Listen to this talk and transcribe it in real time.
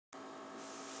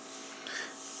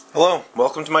Hello,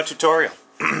 welcome to my tutorial.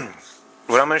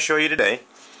 What I'm going to show you today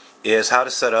is how to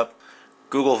set up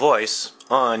Google Voice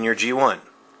on your G1.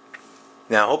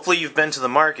 Now hopefully you've been to the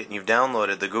market and you've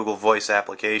downloaded the Google Voice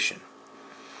application.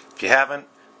 If you haven't,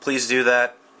 please do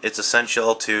that. It's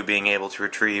essential to being able to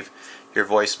retrieve your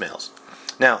voicemails.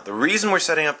 Now the reason we're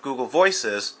setting up Google Voice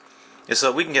is so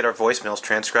that we can get our voicemails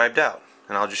transcribed out.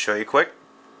 And I'll just show you quick.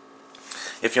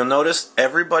 If you'll notice,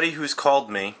 everybody who's called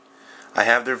me, I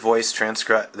have their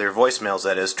voicemails,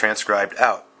 that is, transcribed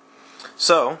out.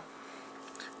 So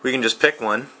we can just pick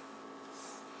one,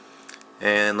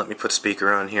 and let me put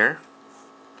speaker on here,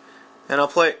 and I'll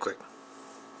play it quick.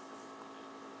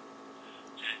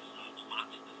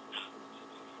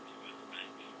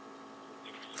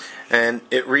 And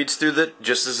it reads through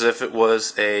just as if it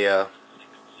was a.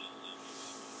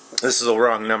 This is a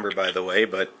wrong number, by the way,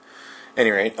 but at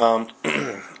any rate,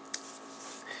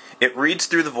 it reads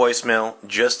through the voicemail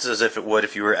just as if it would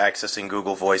if you were accessing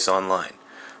Google Voice online.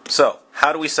 So,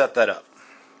 how do we set that up?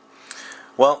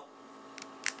 Well,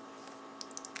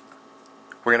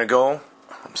 we're going to go,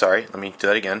 let me do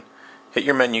that again. Hit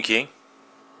your menu key,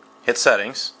 hit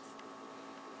settings.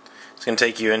 It's going to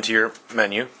take you into your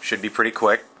menu, should be pretty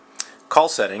quick. Call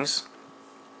settings,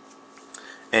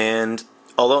 and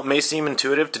although it may seem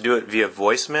intuitive to do it via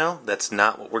voicemail, that's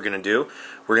not what we're going to do.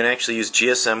 We're going to actually use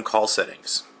GSM call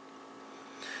settings.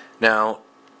 Now,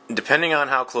 depending on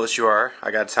how close you are, I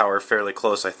got a tower fairly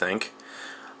close, I think.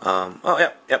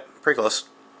 Yep, pretty close.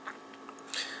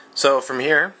 So from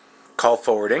here, call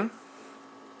forwarding.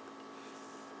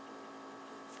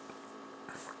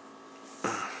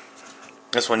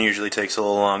 This one usually takes a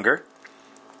little longer.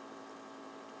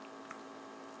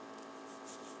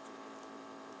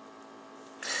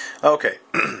 Okay,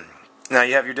 now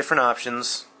you have your different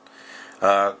options.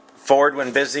 Forward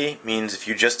when busy means if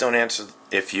you just don't answer,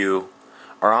 if you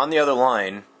are on the other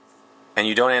line and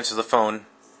you don't answer the phone.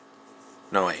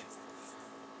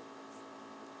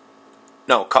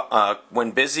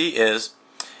 When busy is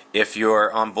if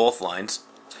you're on both lines.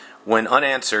 When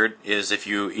unanswered is if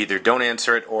you either don't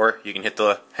answer it or you can hit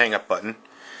the hang up button.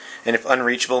 And if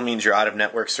unreachable means you're out of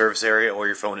network service area or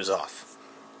your phone is off.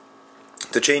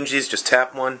 To change these, just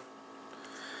tap one.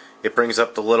 It brings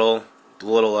up the little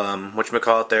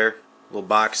whatchamacallit there, little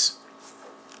box.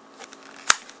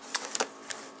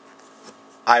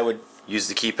 I would use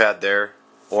the keypad there,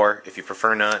 or if you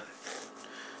prefer not,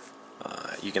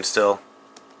 you can still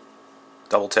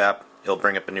double tap. It'll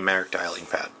bring up a numeric dialing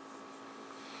pad.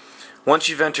 Once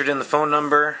you've entered in the phone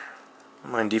number,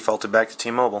 mine defaulted back to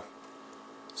T-Mobile.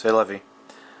 Say lovey.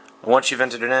 Once you've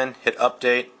entered it in, hit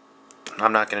update.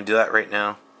 I'm not going to do that right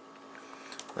now.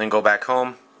 Then go back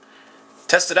home.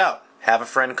 Test it out. Have a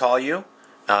friend call you.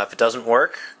 If it doesn't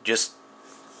work, just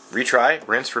retry,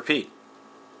 rinse, repeat.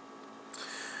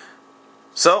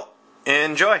 So,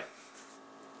 enjoy.